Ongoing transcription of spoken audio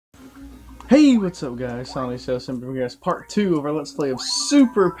Hey, what's up guys? Sonic7 bringing us part 2 of our Let's Play of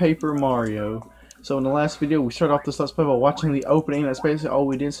Super Paper Mario. So in the last video, we started off this Let's Play by watching the opening. That's basically all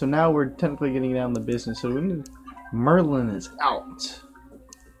we did. So now we're technically getting down to business. So Merlin is out.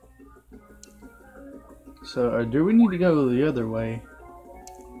 So do we need to go the other way?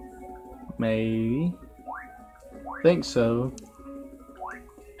 Maybe. Think so.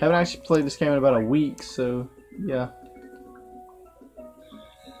 Haven't actually played this game in about a week, so yeah.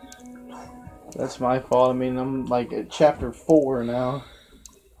 That's my fault. I mean, I'm like at chapter 4 now.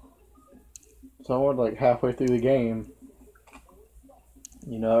 So I'm like halfway through the game.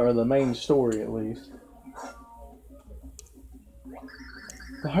 You know, or the main story at least.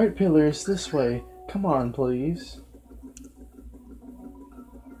 The heart pillar is this way. Come on, please.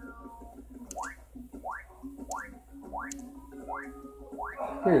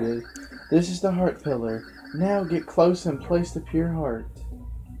 Here it is. This is the heart pillar. Now get close and place the pure heart.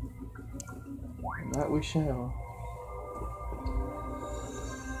 That we shall.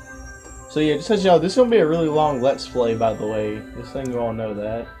 So yeah, just as you know, this is gonna be a really long Let's Play, by the way. Just so you all know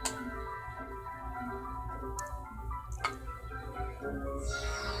that.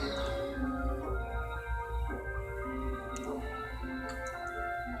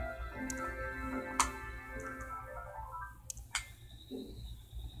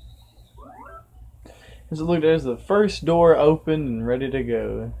 So look, there's the first door open and ready to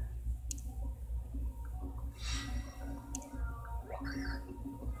go.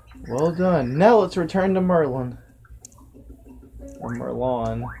 Well done. Now let's return to Merlin. Or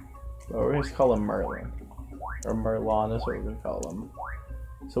Merlon. But we're going to call him Merlin. Or Merlon, that's what we're going to call him.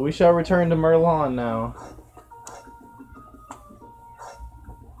 So we shall return to Merlon now.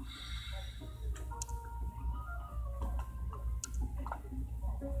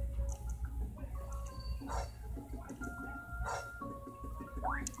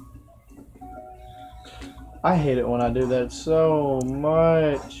 I hate it when I do that so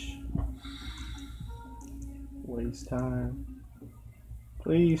much. Waste time.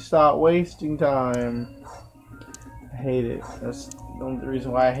 Please stop wasting time. I hate it. That's the only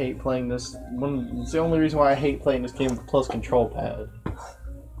reason why I hate playing this. It's the only reason why I hate playing this game with plus control pad.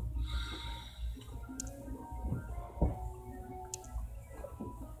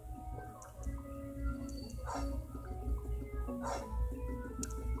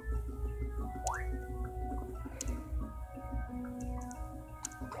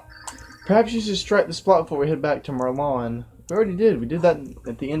 Perhaps you should strike the spot before we head back to Merlon. We already did. We did that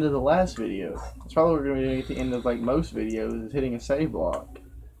at the end of the last video. That's probably what we're going to be doing at the end of like most videos, is hitting a save block.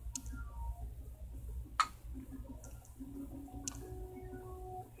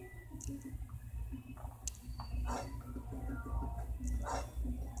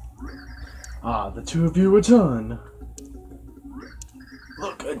 Ah, the two of you are done.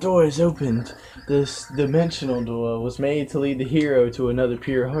 Look, a door is opened. This dimensional door was made to lead the hero to another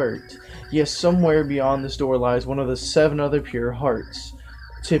pure heart. Yes, somewhere beyond this door lies one of the 7 other pure hearts.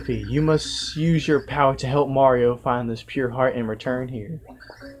 Tippy, you must use your power to help Mario find this pure heart and return here.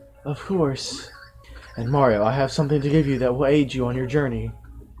 Of course. And Mario, I have something to give you that will aid you on your journey.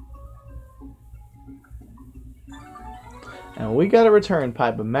 And we got a return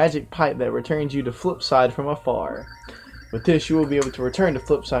pipe, a magic pipe that returns you to Flipside from afar. With this, you will be able to return to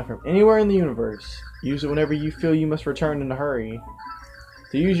Flipside from anywhere in the universe. Use it whenever you feel you must return in a hurry.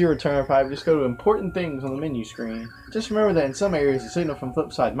 To use your return pipe, just go to important things on the menu screen. Just remember that in some areas the signal from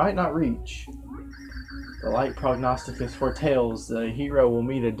Flipside might not reach. The light prognosticus foretells the hero will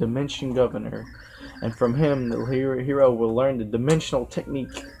meet a dimension governor, and from him the hero will learn the dimensional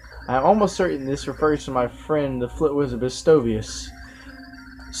technique. I am almost certain this refers to my friend the Flip Wizard Bistovius.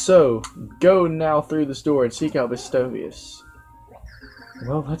 So, go now through this door and seek out Bistovius.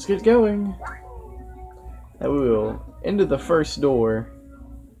 Well, let's get going. And we will enter the first door.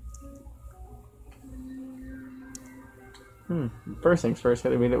 First things first,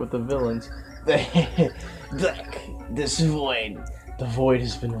 gotta meet up with the villains. Black, this void. The void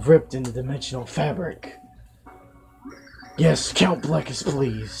has been ripped into dimensional fabric. Yes, Count Black is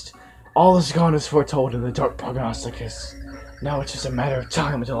pleased. All is gone as foretold in the Dark Prognosticus. Now it's just a matter of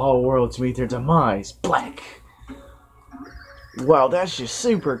time until all worlds meet their demise. Black! Wow, that's just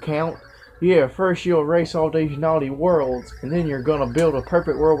super, Count. Yeah, first you'll erase all these naughty worlds, and then you're gonna build a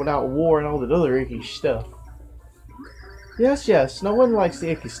perfect world without war and all that other icky stuff. Yes, yes, no one likes the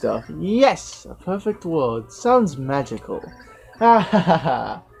icky stuff. Yes, a perfect world. Sounds magical. Ha ha ha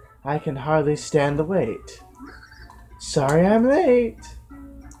ha. I can hardly stand the wait. Sorry I'm late.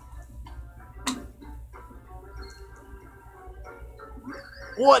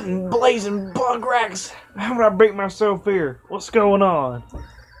 What in blazing bug racks? How would I break myself here? What's going on?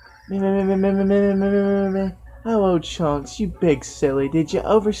 Hello, Chunks, you big silly. Did you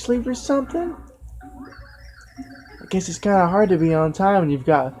oversleep or something? I guess it's kind of hard to be on time when you've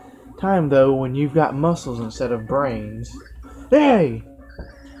got when you've got muscles instead of brains. Hey!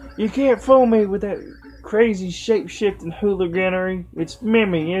 You can't fool me with that crazy shape-shifting hooliganery. It's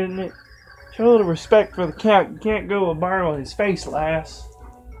Mimi, isn't it? Show a little respect for the Count. You can't go a bar on his face, lass.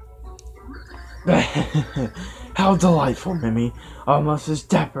 How delightful, Mimi. Almost as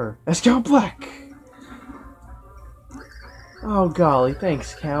dapper as Count Bleck. Oh, golly,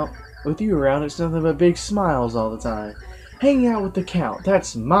 thanks, Count. With you around, it's nothing but big smiles all the time. Hanging out with the Count,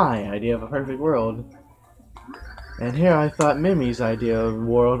 that's my idea of a perfect world. And here I thought Mimi's idea of a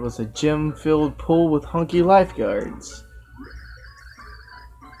world was a gym-filled pool with hunky lifeguards.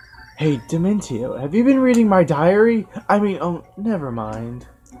 Hey, Dementio, have you been reading my diary? I mean, never mind.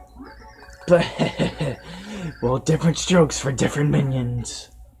 Well, different strokes for different minions.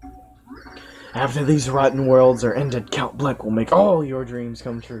 After these rotten worlds are ended, Count Bleck will make all your dreams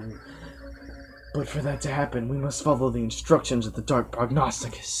come true. But for that to happen, we must follow the instructions of the Dark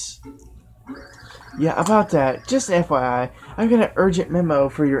Prognosticus. Yeah, about that, just FYI, I've got an urgent memo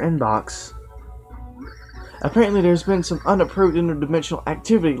for your inbox. Apparently there's been some unapproved interdimensional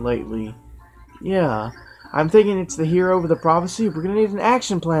activity lately. Yeah, I'm thinking it's the hero with the prophecy. We're gonna need an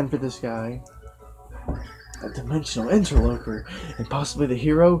action plan for this guy. A dimensional interloper, and possibly the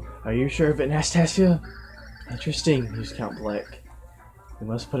hero? Are you sure of it, Anastasia? Interesting, mused Count Bleck. We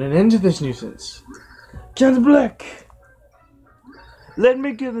must put an end to this nuisance. Count Bleck! Let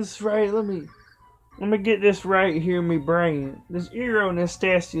me get this right, let me get this right here in my brain. This hero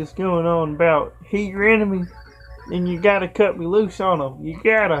Anastasia's going on about he your enemy, and you gotta cut me loose on him. You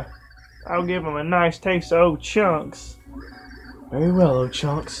gotta. I'll give him a nice taste of old Chunks. Very well, old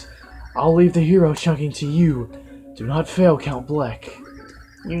Chunks. I'll leave the hero chunking to you. Do not fail, Count Bleck.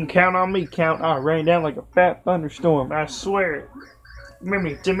 You can count on me, Count. I'll rain down like a fat thunderstorm. I swear it.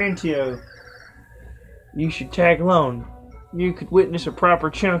 Mimi, Dementio, you should tag along. You could witness a proper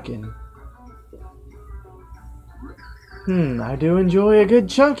chunking. I do enjoy a good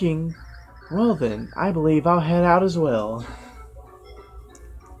chunking. Well then, I believe I'll head out as well.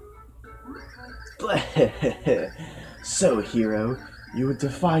 So, hero, you would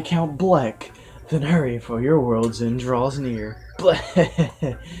defy Count Bleck. Then hurry, for your world's end draws near.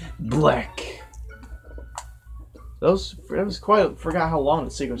 Bleck. That was quite. Forgot how long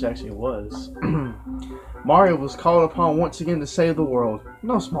the sequence actually was. Mario was called upon once again to save the world.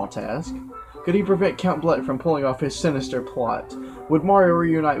 No small task. Could he prevent Count Bleck from pulling off his sinister plot? Would Mario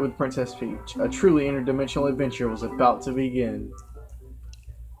reunite with Princess Peach? A truly interdimensional adventure was about to begin.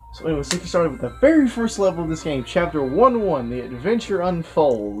 So anyway, so we started with the very first level of this game, Chapter 1-1, The Adventure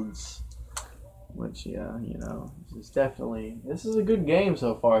Unfolds. Which, yeah, you know, this is a good game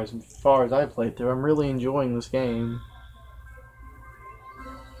so far as I played through. I'm really enjoying this game.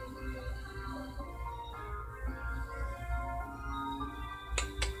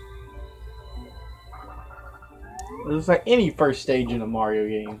 It's like any first stage in a Mario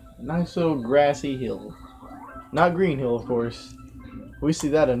game. A nice little grassy hill. Not green hill, of course. We see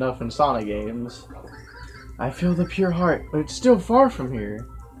that enough in Sonic games. I feel the pure heart, but it's still far from here.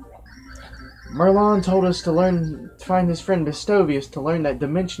 Merlon told us to find his friend Bestovius to learn that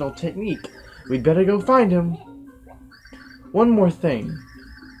dimensional technique. We'd better go find him. One more thing.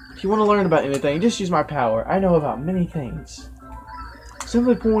 If you want to learn about anything, just use my power. I know about many things.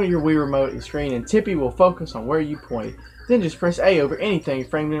 Simply point your Wii remote at the screen and Tippy will focus on where you point. Then just press A over anything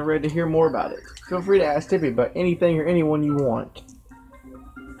framed in red to hear more about it. Feel free to ask Tippy about anything or anyone you want.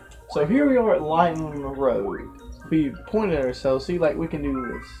 So here we are at Lightning Road. We pointed at ourselves, see, like we can do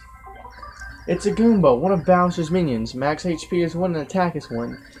this. It's a Goomba, one of Bowser's minions. Max HP is 1 and attack is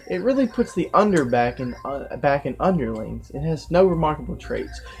 1. It really puts the back in underlings. It has no remarkable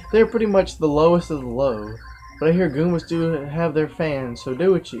traits. They're pretty much the lowest of the low. But I hear Goombas do have their fans, so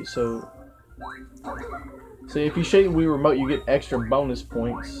do it you. So if you shake the Wii remote, you get extra bonus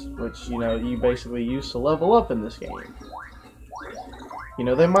points, which, you know, you basically use to level up in this game. You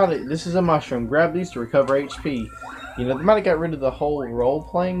know, this is a mushroom. Grab these to recover HP. You know, they might have got rid of the whole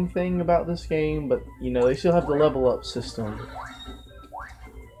role-playing thing about this game, but, you know, they still have the level up system.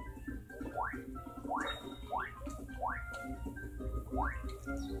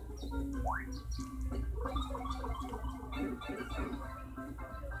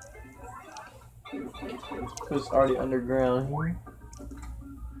 It's already underground here.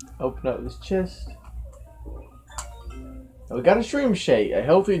 Open up this chest. Oh, we got a Shroom Shake, a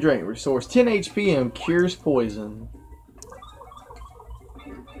healthy drink, restores 10 HP and cures poison.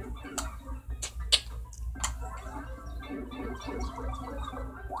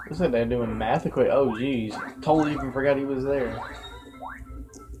 Looks like they're doing math equation. Oh, geez. Totally even forgot he was there.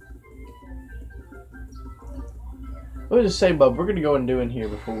 Let me just say, bub, we're going to go and do in here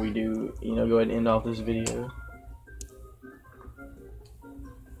before we do, you know, go ahead and end off this video.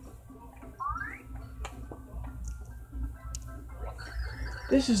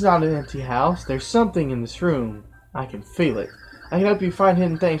 This is not an empty house. There's something in this room. I can feel it. I can help you find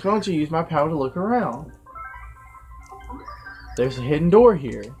hidden things. Why don't you use my power to look around? There's a hidden door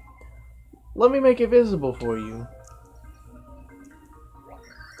here. Let me make it visible for you.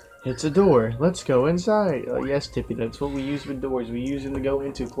 It's a door. Let's go inside. Oh, yes, Tippy, that's what we use with doors. We use them to go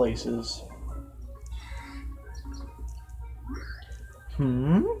into places.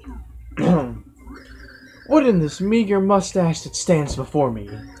 What in this meager mustache that stands before me?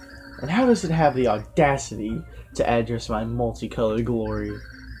 And how does it have the audacity to address my multicolored glory?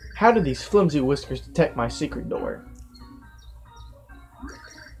 How do these flimsy whiskers detect my secret door?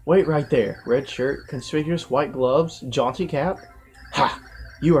 Wait right there. Red shirt, conspicuous white gloves, jaunty cap. Ha!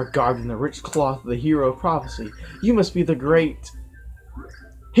 You are garbed in the rich cloth of the hero of prophecy. You must be the great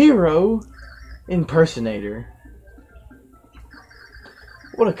hero impersonator.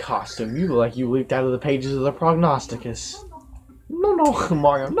 What a costume. You look like you leaped out of the pages of the Prognosticus. No,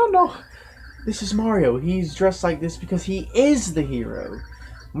 Mario. No. This is Mario. He's dressed like this because he is the hero.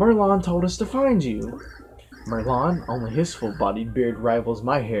 Merlon told us to find you. Merlon? Only his full-bodied beard rivals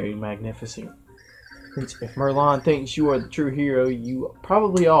my hairy magnificence. If Merlon thinks you are the true hero, you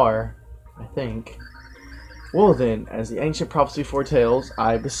probably are, I think. Well then, as the ancient prophecy foretells,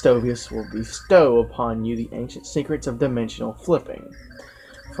 I, Bestovius, will bestow upon you the ancient secrets of dimensional flipping,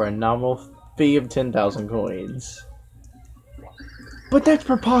 for a nominal fee of 10,000 coins. But that's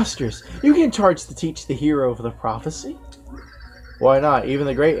preposterous! You can't charge to teach the hero of the prophecy? Why not? Even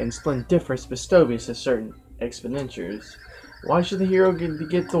the great and splendiferous Bestovius has certain expenditures. Why should the hero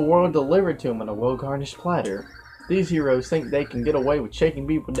get the world delivered to him on a well-garnished platter? These heroes think they can get away with shaking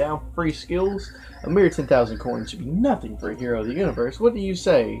people down for free skills? A mere 10,000 coins should be nothing for a hero of the universe. What do you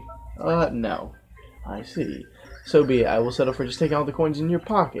say? No. I see. So be it. I will settle for just taking all the coins in your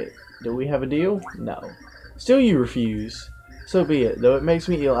pocket. Do we have a deal? No. Still you refuse. So be it. Though it makes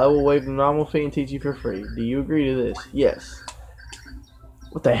me ill, I will waive the nominal fee and teach you for free. Do you agree to this? Yes.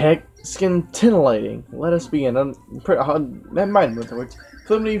 What the heck? Scintillating. Let us begin. That might with the words.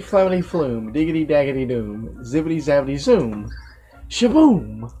 Flimity flamity flume. Diggity daggity doom. Zibbity zabbity zoom.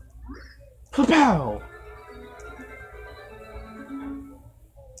 Shaboom! Flapow!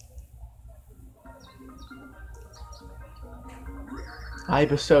 I,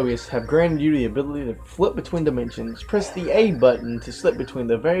 Bestovius, have granted you the ability to flip between dimensions. Press the A button to slip between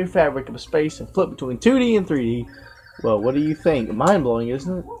the very fabric of space and flip between 2D and 3D. Well, what do you think? Mind-blowing,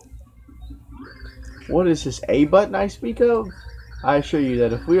 isn't it? What is this A button I speak of? I assure you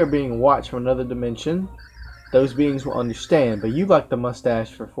that if we are being watched from another dimension, those beings will understand, but you lack the mustache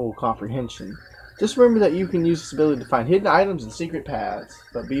for full comprehension. Just remember that you can use this ability to find hidden items and secret paths,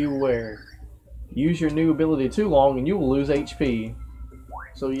 but be aware. Use your new ability too long and you will lose HP.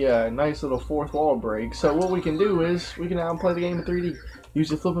 So yeah, nice little fourth wall break. So what we can do is, we can now play the game in 3D. Use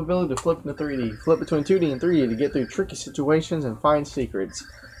the flip ability to flip into 3D. Flip between 2D and 3D to get through tricky situations and find secrets.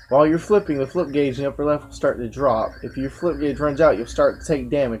 While you're flipping, the flip gauge in the upper left will start to drop. If your flip gauge runs out, you'll start to take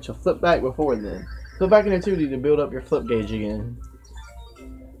damage. So flip back before then. Flip back into 2D to build up your flip gauge again.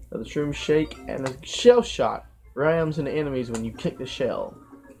 The shroom shake and a shell shot rams into enemies when you kick the shell.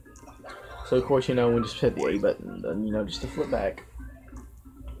 So of course, you know, we just hit the A button, then, you know, just to flip back.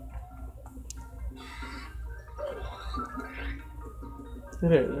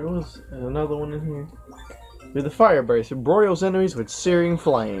 There was another one in here. Through the fire burst, it broils enemies with searing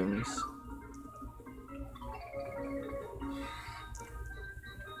flames.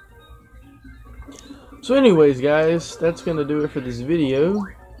 So anyways, guys, that's gonna do it for this video.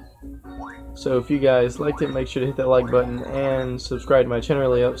 So if you guys liked it, make sure to hit that like button and subscribe to my channel.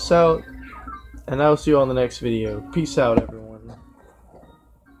 Really helps out. And I'll see you on the next video. Peace out, everyone.